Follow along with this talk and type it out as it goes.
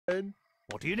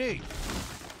What do you need?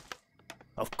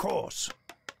 Of course.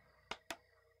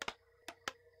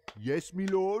 Yes, me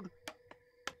lord.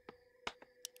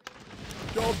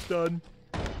 Job's done.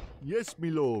 Yes, me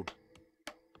lord.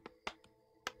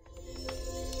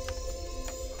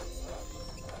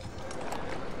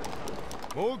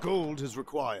 More gold is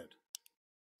required.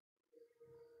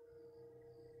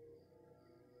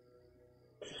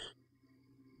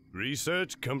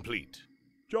 Research complete.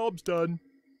 Job's done.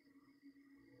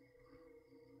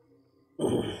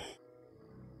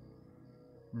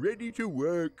 Ready to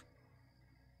work.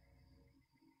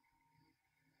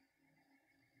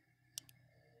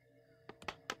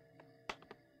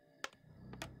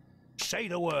 Say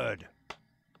the word.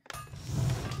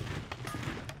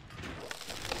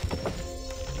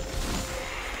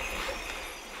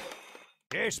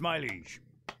 Yes, my liege.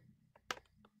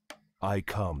 I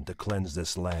come to cleanse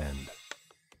this land.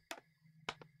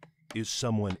 Is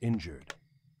someone injured?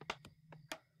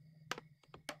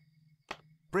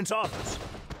 Prince Arthur,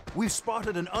 we've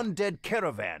spotted an undead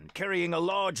caravan carrying a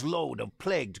large load of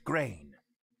plagued grain.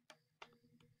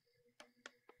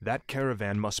 That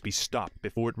caravan must be stopped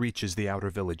before it reaches the outer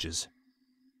villages.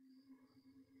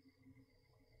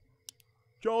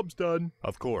 Job's done.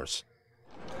 Of course.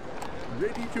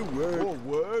 Ready to work. More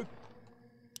work.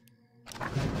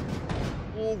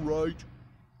 All right.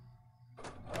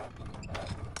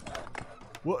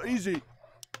 What is it?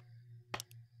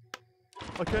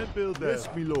 I can't build that.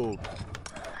 Yes, me lord.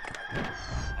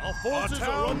 Our forces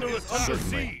are under attack.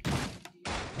 Certainly.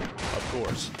 Of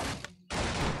course.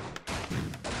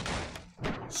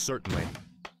 Certainly.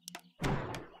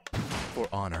 For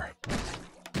honor.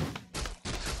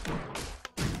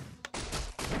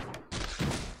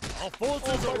 Our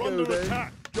forces are under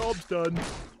attack. Job's done.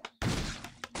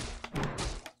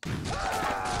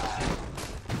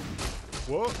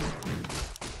 What?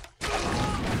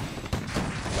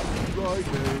 Right,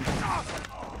 mate.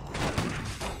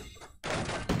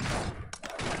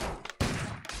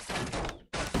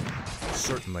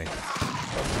 Certainly.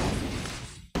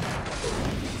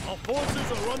 Our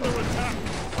forces are under attack.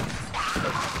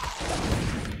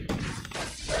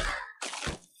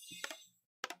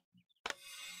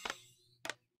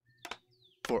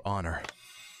 For honor.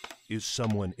 Is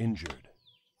someone injured?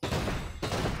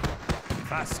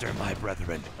 Faster, my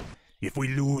brethren. If we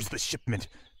lose the shipment,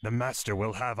 the master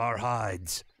will have our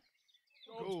hides.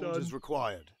 Gold is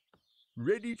required.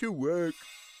 Ready to work.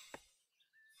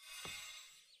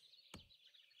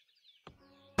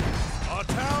 Our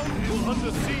town is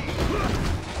under siege.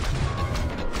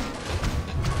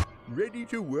 Ready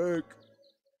to work.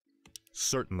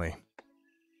 Certainly.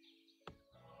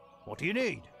 What do you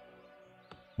need?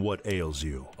 What ails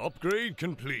you? Upgrade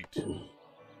complete.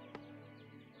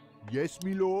 Yes,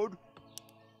 me lord.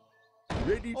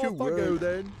 Ready to Off work. I go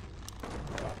then.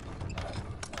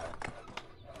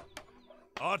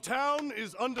 Our town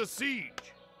is under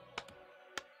siege.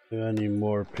 Do I need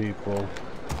more people?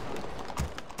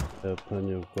 Have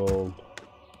plenty of gold.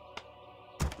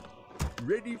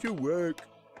 Ready to work.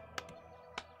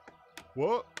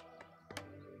 What?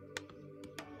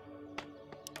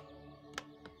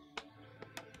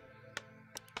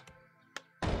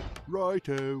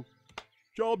 Righto.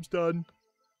 Job's done.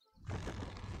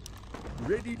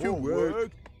 Ready to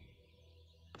work.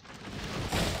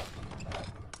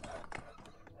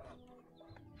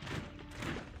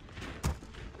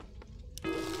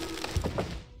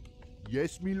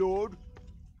 Yes, me lord.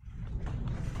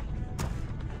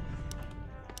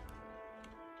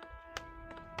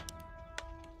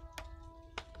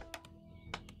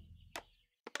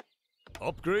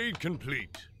 Upgrade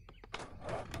complete.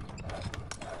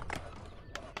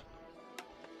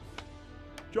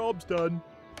 Job's done.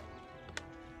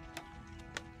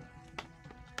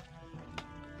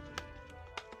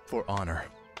 For honor.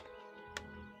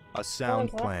 A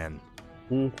sound plan.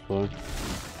 Fine.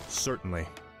 Certainly.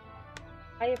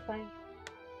 Are you fine?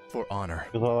 For honor.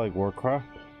 Is that like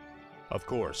Warcraft? Of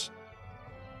course.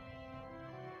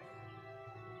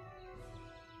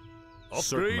 Upgrade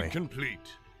Certainly.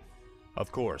 complete.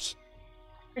 Of course.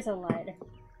 There's a ladder.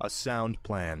 A sound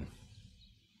plan.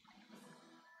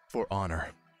 For honor.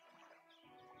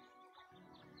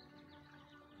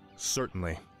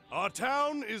 Certainly. Our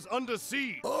town is under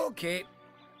siege. Okay.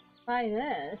 Try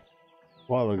this.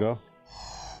 A while ago.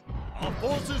 Our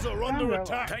forces are under Umbrella.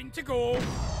 attack. Time to go.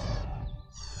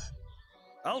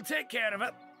 I'll take care of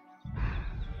it.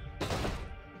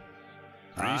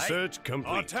 Research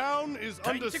complete. Our town is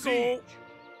Time under to siege. go.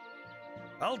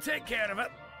 I'll take care of it.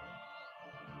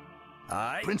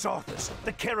 Aye. Prince Arthur,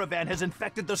 the caravan has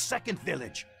infected the second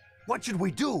village. What should we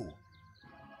do?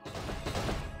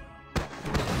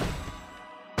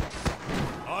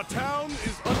 Our town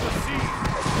is under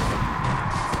siege.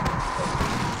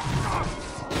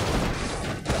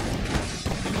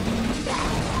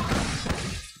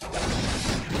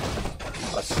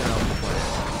 A sound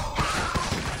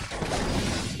plan.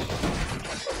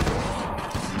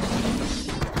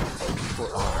 For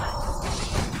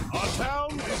honor. Our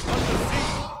town is under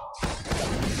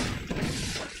siege.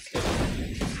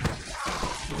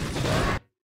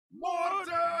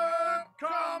 Modern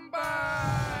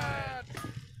combat!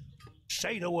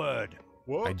 Say the word.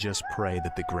 What? I just pray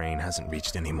that the grain hasn't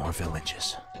reached any more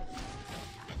villages.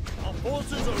 Our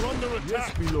forces are under attack.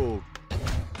 Yes, my lord.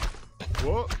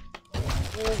 What?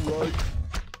 All right.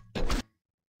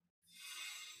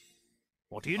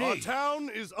 What do you Our need? town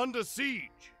is under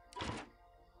siege.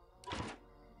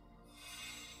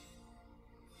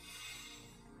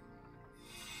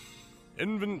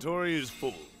 Inventory is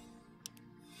full.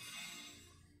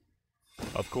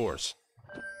 Of course.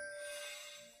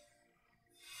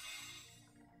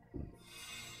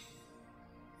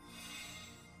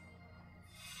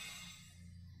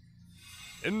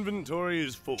 Inventory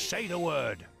is full. Say the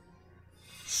word.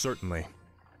 Certainly.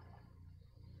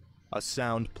 A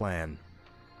sound plan.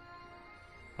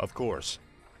 Of course.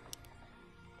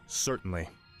 Certainly.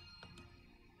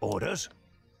 Orders?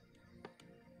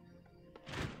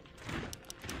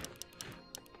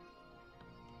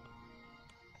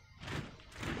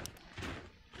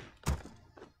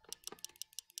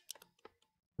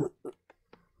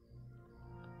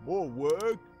 More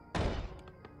work?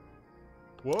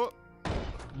 What?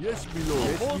 Yes, my lord. Our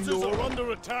Yes, my forces lord. are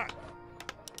under attack.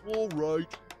 All right.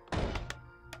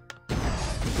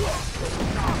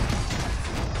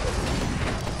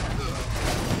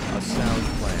 A sound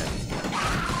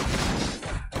plan.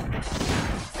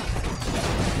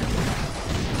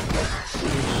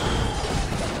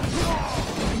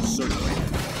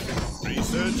 Certainly.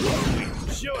 Research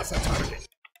complete. Show us a target.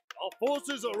 Our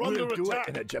forces are under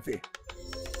attack. a jiffy.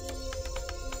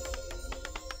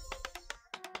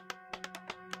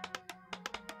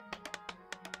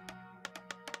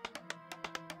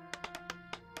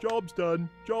 Job's done.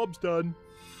 Job's done.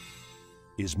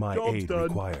 Is my Job's aid done.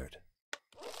 required?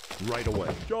 Right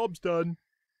away. Job's done.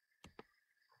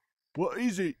 What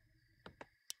is it?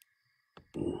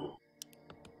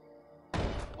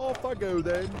 Off I go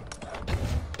then.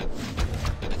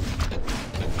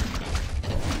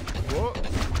 What?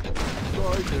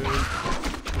 Right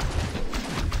now.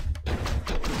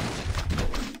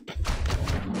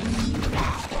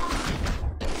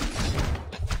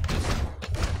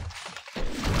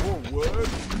 More work.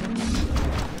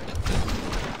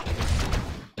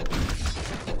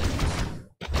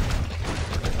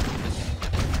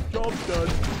 Job's done.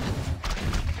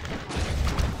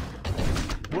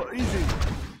 What is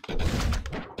it?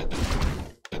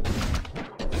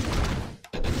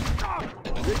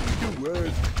 Ready to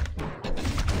work.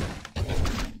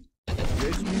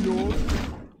 Yes, my lord.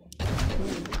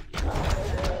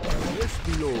 Yes,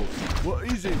 my lord.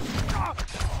 What is it?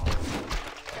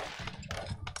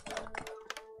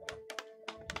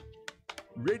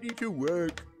 Ready to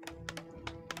work.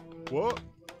 What?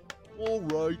 All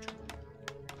right.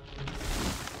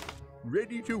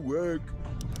 Ready to work.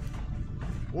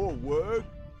 Or work?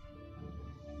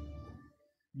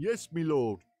 Yes, my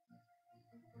lord.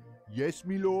 Yes,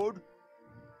 my lord.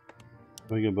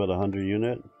 We get about 100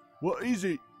 unit. What is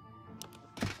it?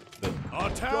 Our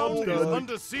town Job's is done.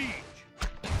 under siege.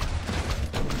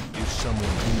 Is someone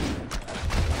wounded?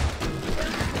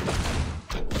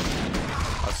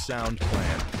 A sound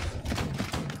plan.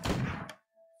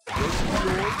 Yes,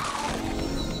 my lord.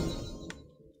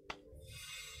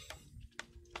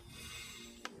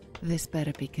 This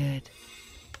better be good.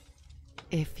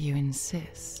 If you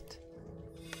insist.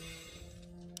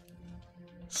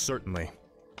 Certainly.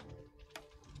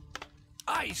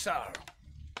 Aye, sir.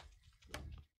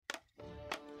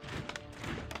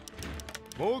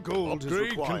 More gold is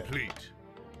Upgrade required. complete.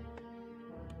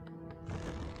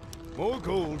 More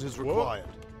gold is What? required.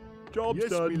 Job's Yes,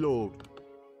 done. my lord.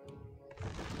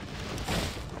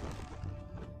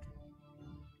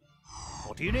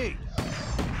 What do you need?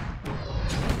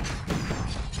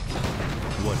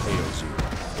 What ails you?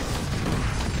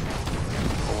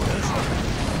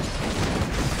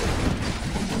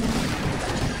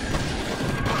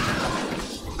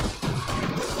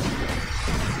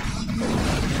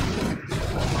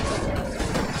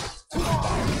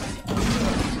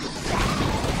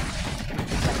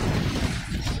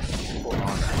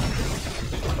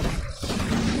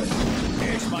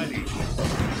 Yes, my liege.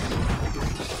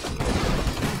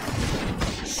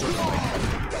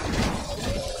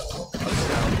 A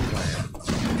sound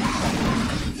plan.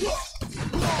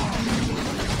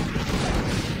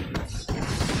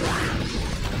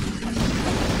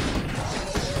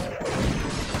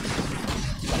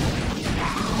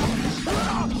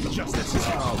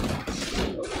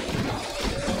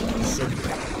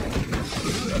 Certainly.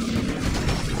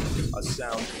 A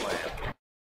sound plan.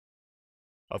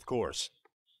 Of course.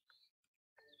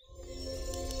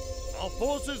 Our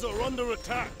forces are under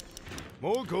attack.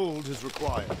 More gold is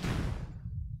required.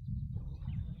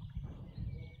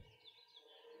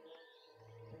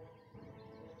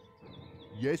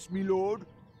 Yes, me lord.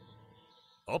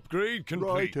 Upgrade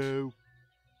complete. Righto.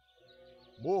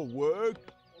 More work.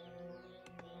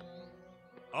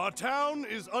 Our town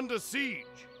is under siege.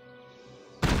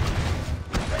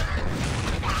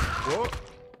 What?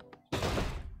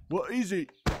 What is it?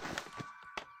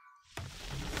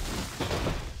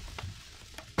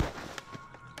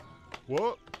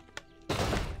 What?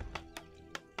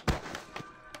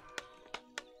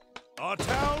 Our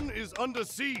town is under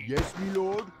siege. Yes, me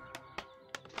lord.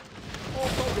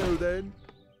 Off I go then.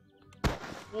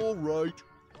 All right.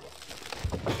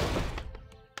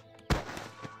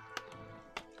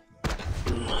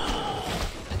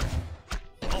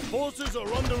 Our forces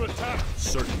are under attack.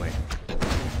 Certainly.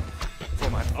 For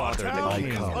my father, town the I is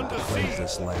king. come under to cleanse siege.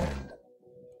 this land.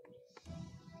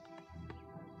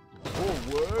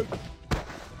 More work.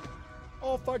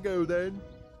 Off I go then.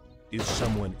 Is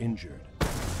someone injured?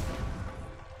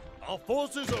 Our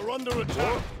forces are under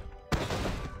attack.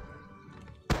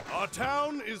 Our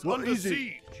town is What under is it?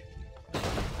 siege.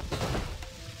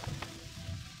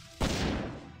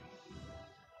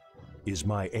 Is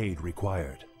my aid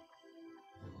required?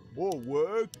 More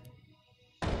work.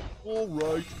 All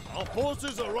right. Our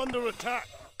forces are under attack.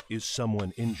 Is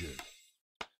someone injured?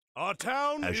 Our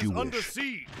town As is you under wish.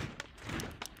 siege.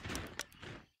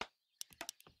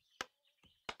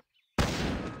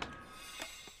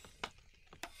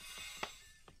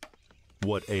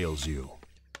 What ails you?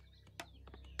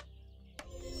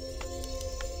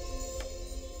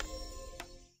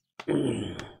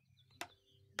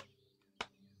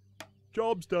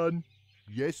 Job's done.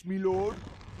 Yes, me lord.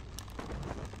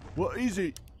 What is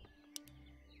it?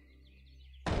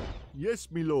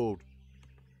 Yes, me lord.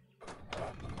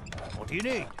 What do you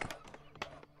need?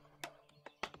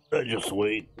 I just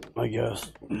wait, I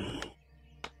guess.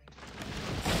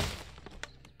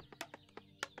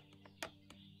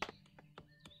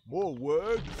 More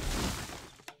work.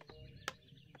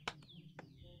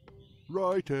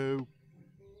 Righto.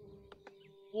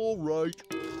 All right.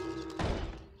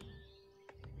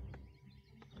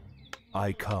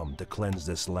 I come to cleanse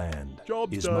this land.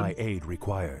 Job's Is done. my aid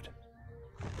required?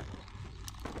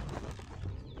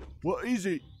 What is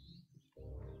it?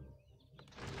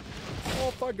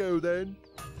 Off I go then.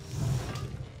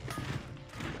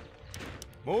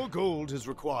 More gold is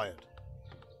required.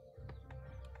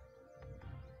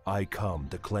 I come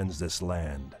to cleanse this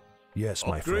land. Yes,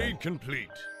 my Upgrade friend. complete.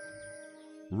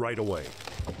 Right away.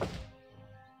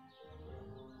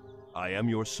 I am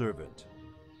your servant.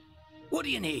 What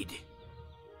do you need?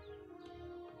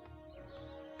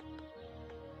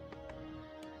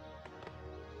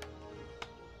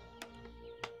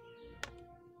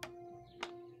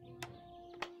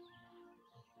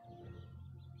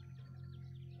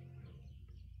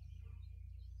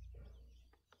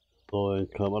 So I'm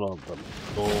coming on the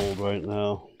gold right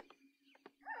now.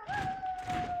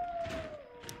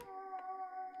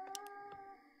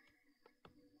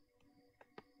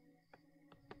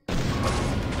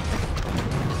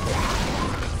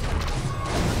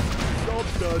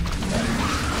 Job's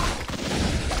done.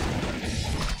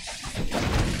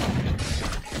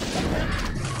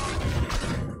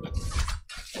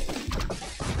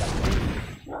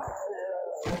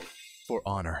 For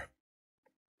honor.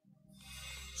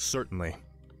 Certainly.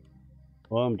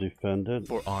 Well, I'm defended.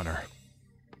 For honor.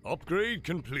 Upgrade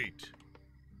complete.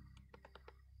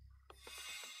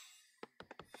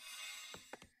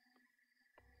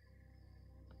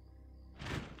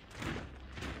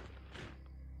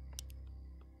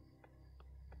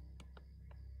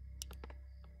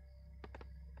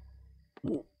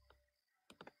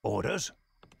 Orders?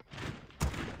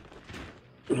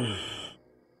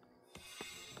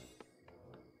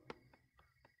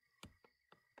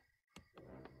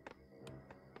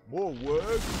 More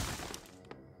work.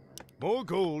 More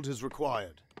gold is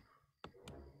required.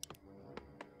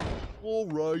 All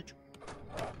right.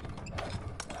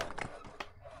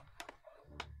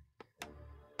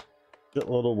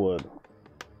 Shitload of wood.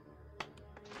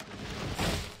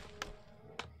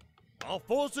 Our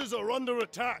forces are under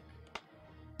attack.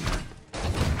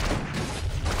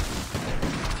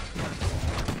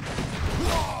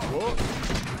 What?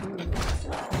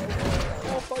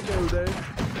 Off I go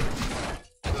then.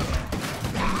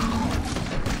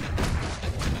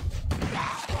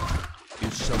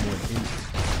 Is someone injured?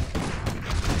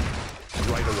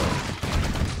 Right away.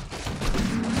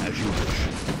 As you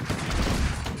wish.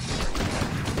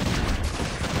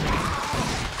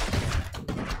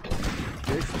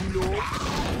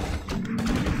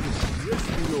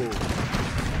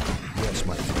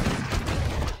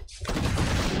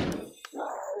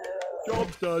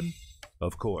 done.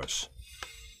 Of course.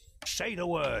 Say the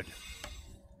word.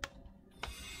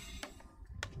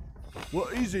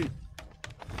 What is it?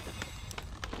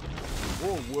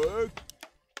 More work?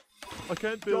 I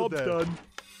can't build that. Job's done.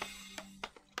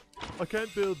 I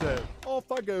can't build that.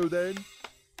 Off I go then.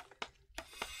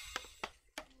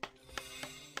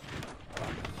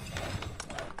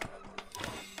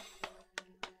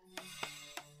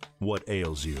 What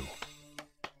ails you?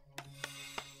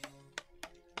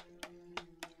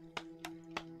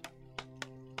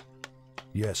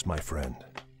 Yes, my friend.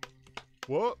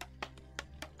 What?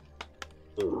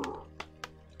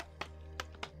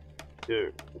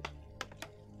 Here.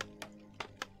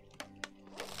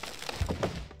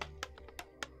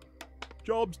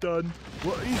 Job's done.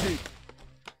 What is it?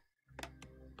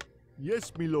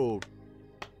 Yes, me lord.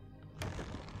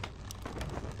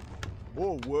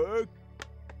 More work?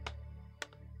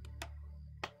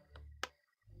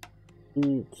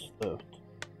 Stuffed.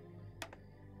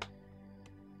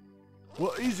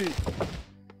 What is it?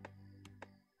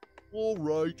 All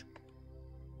right.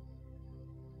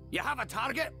 You have a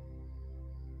target?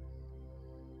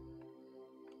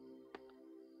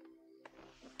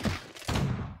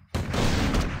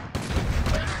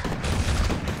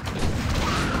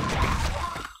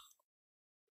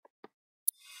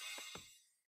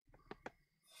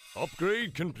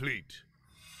 Upgrade complete.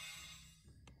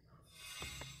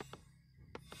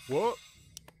 What?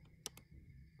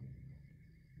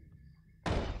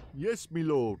 Yes, me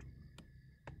lord.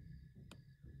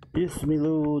 Yes, me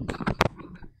lord.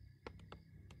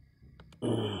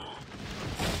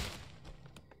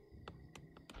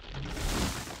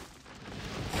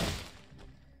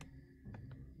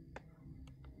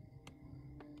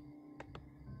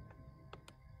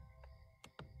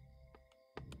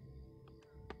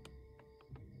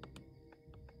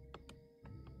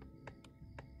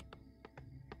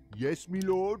 Yes, me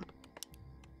lord.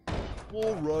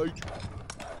 All right.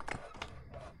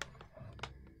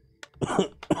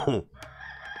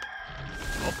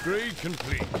 Upgrade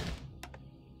complete.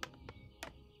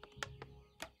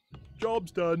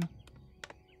 Job's done.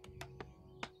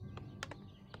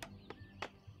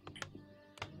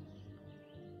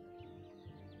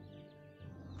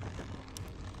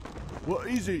 What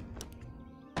is it?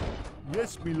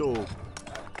 Yes, me lord.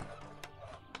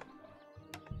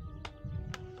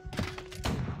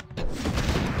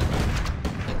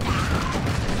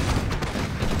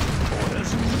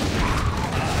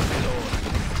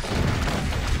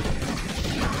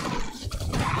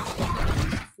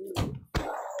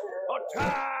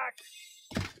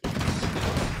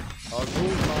 Our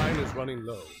gold mine is running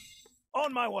low.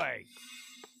 On my way.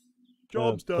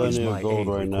 Job's done. Plenty My of gold aid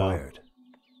right now. required.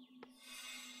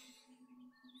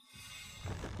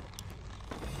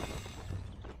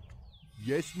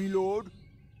 Yes, me lord.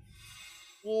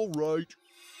 All right.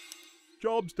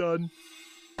 Job's done.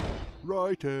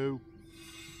 Righto.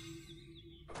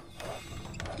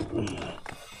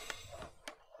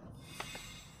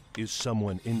 Is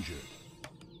someone injured?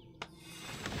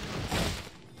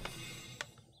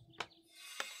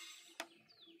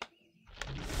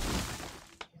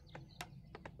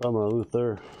 I'm a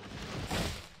Luther.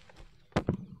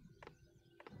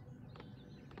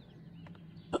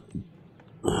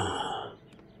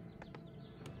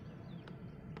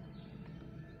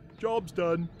 Job's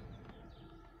done.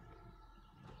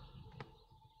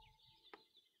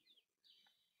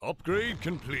 Upgrade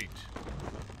complete.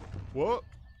 What?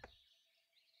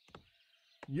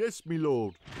 Yes, me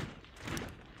lord.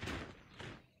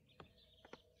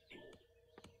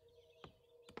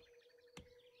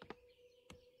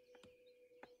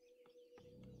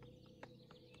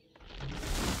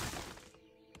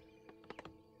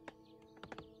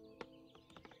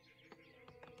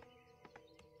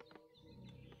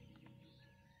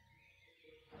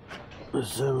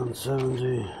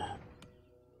 $770.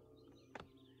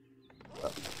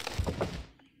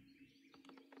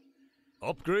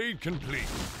 Upgrade complete.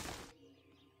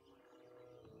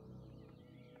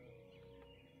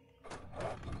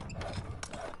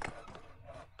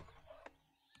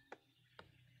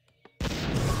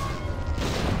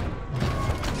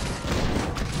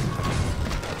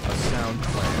 A sound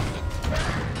plan.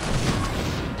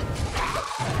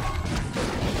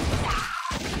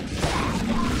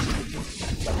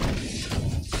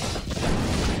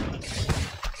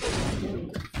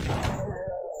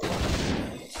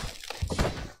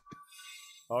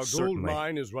 Our gold Certainly.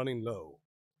 mine is running low.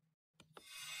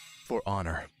 For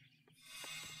honor.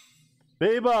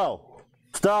 Bebo!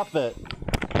 Stop it!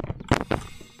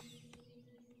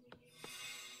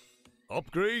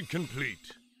 Upgrade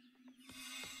complete.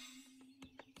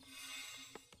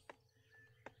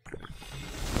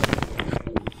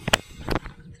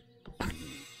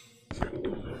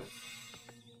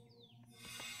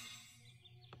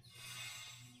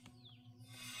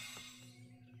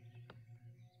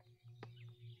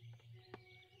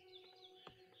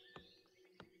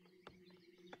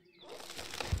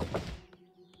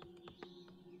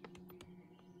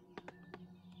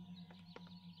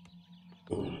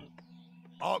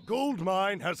 Our gold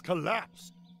mine has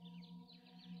collapsed.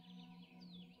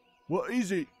 What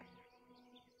is it?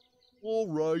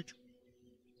 All right.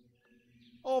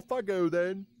 Off I go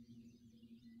then.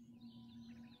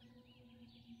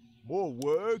 More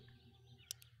work?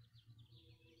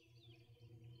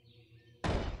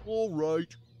 All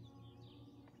right.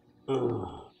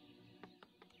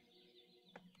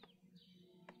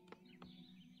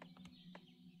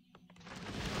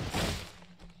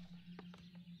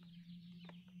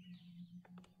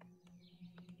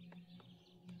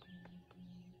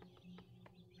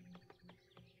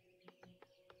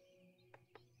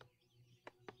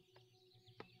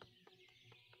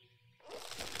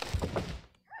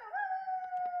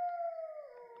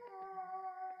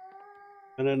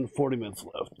 And then 40 minutes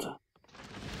left.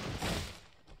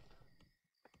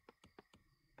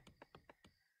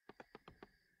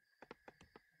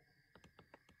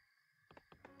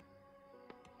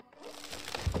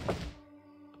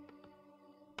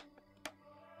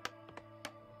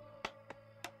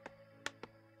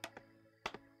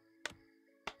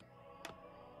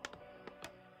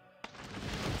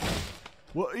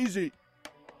 What is it?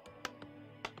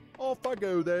 Off I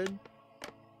go then.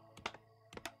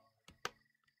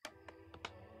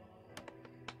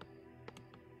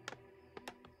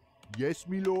 Yes,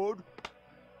 me lord.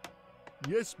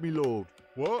 Yes, me lord.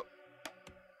 What?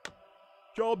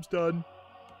 Job's done.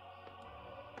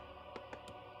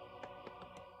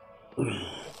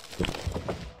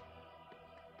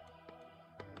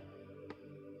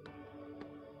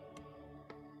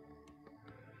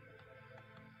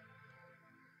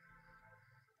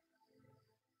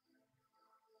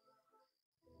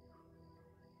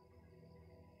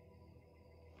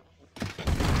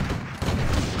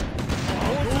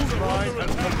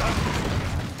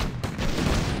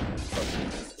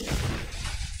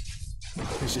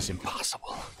 This is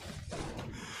impossible.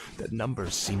 The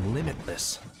numbers seem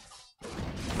limitless.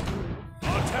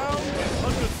 Our town is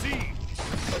under siege.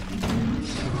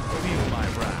 Feel my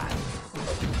wrath.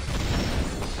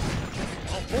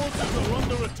 Our forces are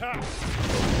under attack.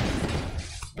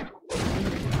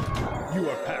 You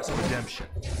are past redemption.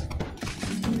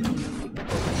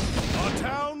 Our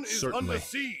town is Certainly. under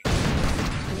siege.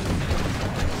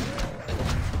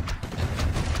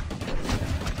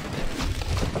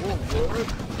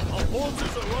 Our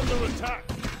forces are under attack.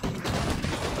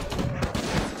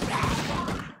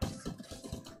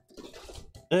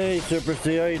 Hey, Super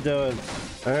C, how you doing?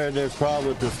 I heard there's problems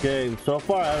with this game. So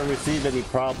far, I haven't received any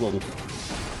problems.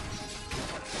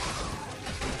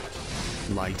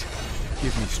 Light,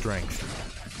 give me strength.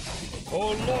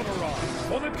 For Lordaeron,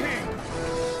 for the king.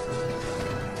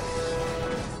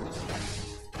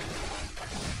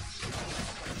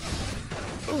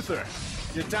 Uther,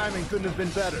 your timing couldn't have been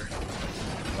better.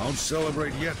 Don't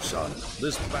celebrate yet, son.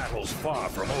 This battle's far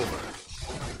from over.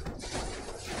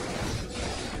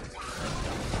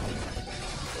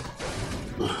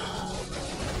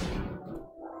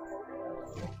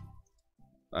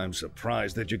 I'm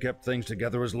surprised that you kept things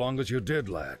together as long as you did,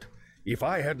 lad. If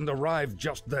I hadn't arrived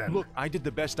just then... Look, I did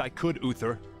the best I could,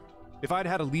 Uther. If I'd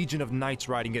had a legion of knights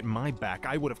riding at my back,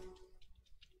 I would have...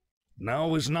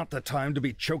 Now is not the time to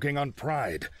be choking on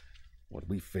pride. What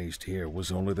we faced here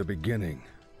was only the beginning.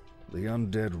 The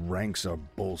undead ranks are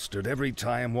bolstered every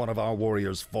time one of our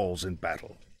warriors falls in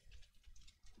battle.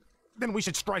 Then we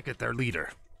should strike at their leader.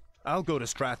 I'll go to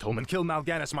Stratholme and kill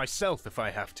Mal'Ganis myself if I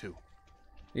have to.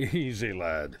 Easy,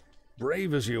 lad.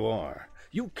 Brave as you are,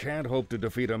 you can't hope to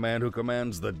defeat a man who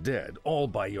commands the dead all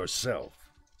by yourself.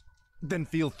 Then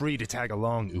feel free to tag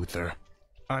along, Uther.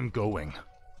 I'm going,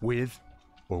 with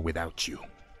or without you.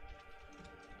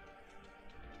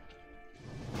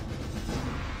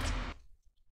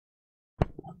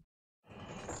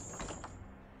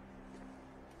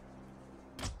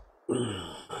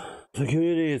 The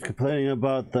community is complaining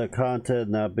about the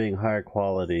content not being higher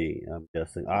quality. I'm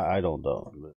guessing. I don't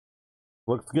know.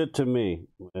 Looks good to me.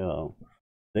 You know,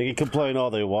 they can complain all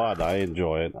they want. I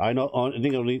enjoy it. I know. I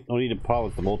think I need a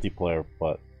problem with the multiplayer,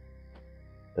 but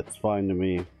it's fine to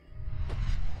me.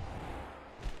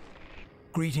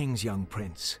 Greetings, young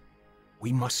prince.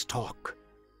 We must talk.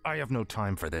 I have no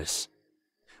time for this.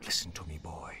 Listen to me,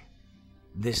 boy.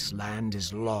 This land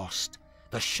is lost.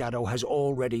 The shadow has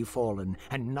already fallen,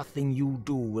 and nothing you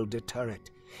do will deter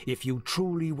it. If you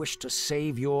truly wish to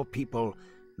save your people,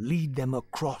 lead them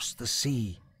across the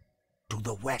sea, to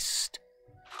the west.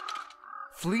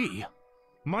 Flee?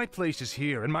 My place is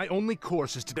here, and my only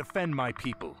course is to defend my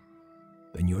people.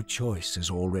 Then your choice is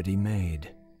already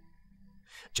made.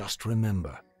 Just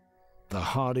remember, the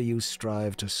harder you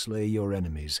strive to slay your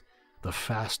enemies, the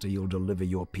faster you'll deliver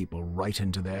your people right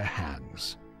into their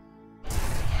hands.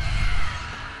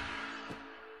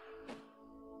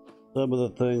 Some of the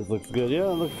things looks good.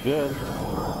 Yeah, it looks good.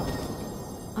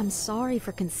 I'm sorry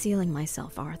for concealing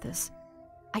myself, Arthas.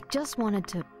 I just wanted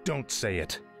to... Don't say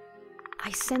it.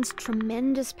 I sense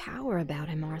tremendous power about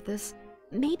him, Arthas.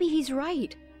 Maybe he's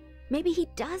right. Maybe he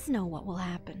does know what will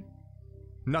happen.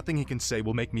 Nothing he can say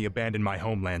will make me abandon my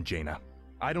homeland, Jaina.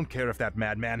 I don't care if that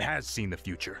madman has seen the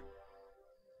future.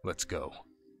 Let's go.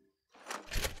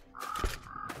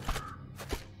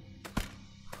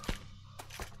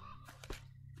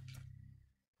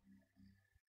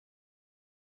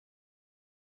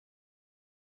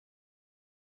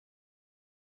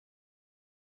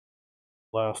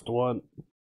 Last one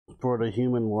for the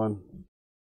human one.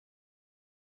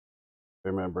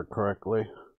 Remember correctly.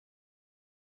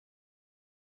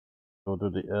 Go to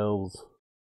the elves.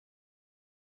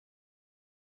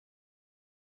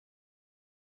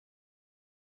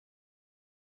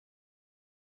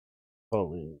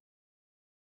 Holy.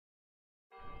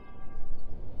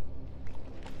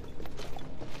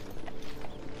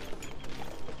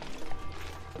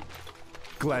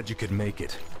 Glad you could make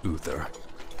it, Uther.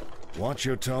 Watch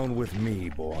your tone with me,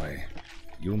 boy.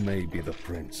 You may be the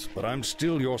prince, but I'm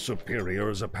still your superior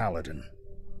as a paladin.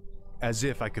 As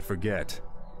if I could forget.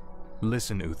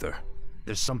 Listen, Uther.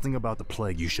 There's something about the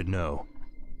plague you should know.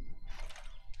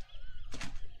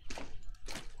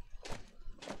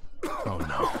 Oh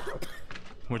no.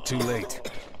 We're too late.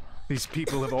 These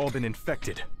people have all been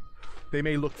infected. They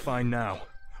may look fine now,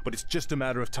 but it's just a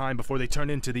matter of time before they turn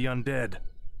into the undead.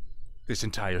 This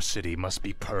entire city must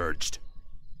be purged.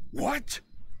 What?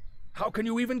 How can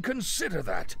you even consider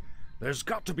that? There's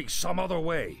got to be some other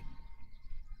way.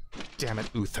 Damn it,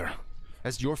 Uther.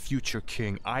 As your future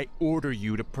king, I order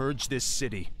you to purge this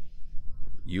city.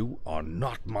 You are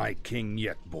not my king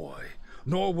yet, boy.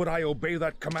 Nor would I obey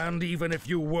that command even if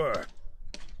you were.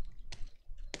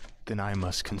 Then I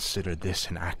must consider this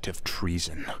an act of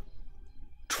treason.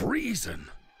 Treason?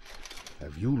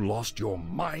 Have you lost your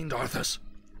mind, Arthas?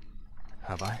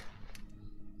 Have I?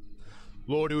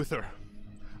 Lord Uther,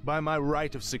 by my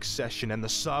right of succession and the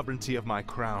sovereignty of my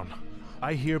crown,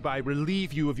 I hereby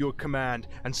relieve you of your command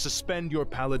and suspend your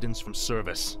paladins from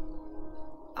service.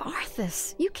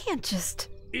 Arthas, you can't just...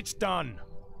 It's done.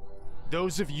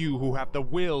 Those of you who have the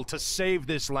will to save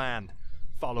this land,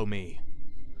 follow me.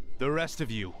 The rest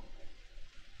of you,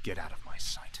 get out of my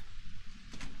sight.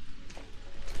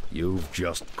 You've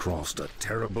just crossed a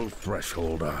terrible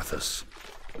threshold, Arthas.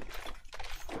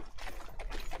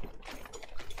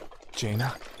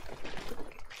 Jaina?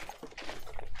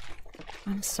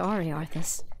 I'm sorry,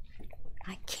 Arthas.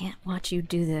 I can't watch you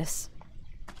do this.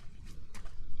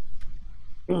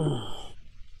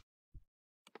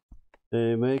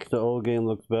 It makes the old game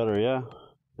look better, yeah?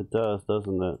 It does,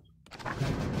 doesn't it?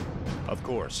 Of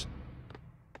course.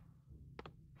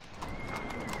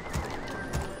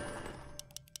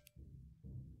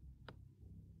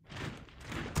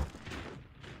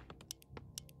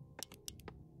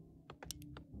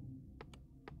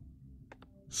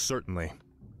 Certainly.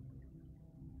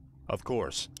 Of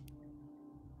course.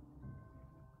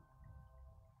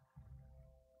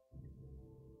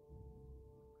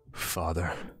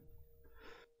 Father,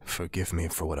 forgive me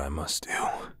for what I must do.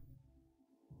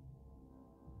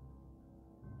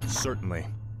 Certainly.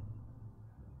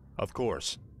 Of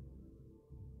course.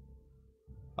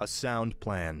 A sound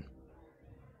plan.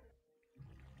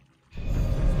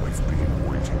 I've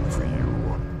been waiting for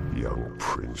you, young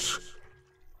prince.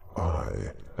 I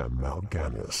am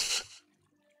Mal'Ganis.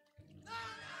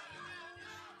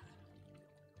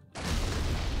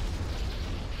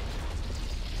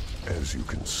 As you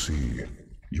can see,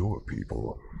 your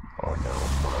people are now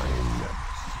mine.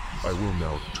 I will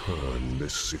now turn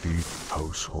this city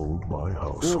household by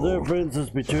household. Well, the difference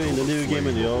between the new game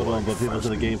and the old one, but people to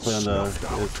the gameplay on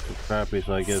the it's crappy,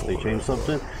 so I guess they changed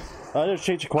something. I just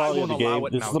changed the quality of the game.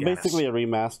 This is basically a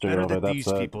remaster Better of it. that these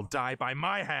That's people die by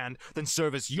my hand than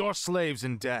serve as your slaves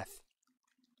in death.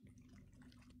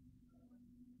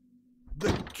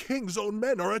 The king's own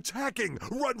men are attacking!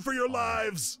 Run for your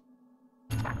lives!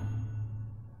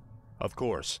 Of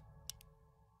course.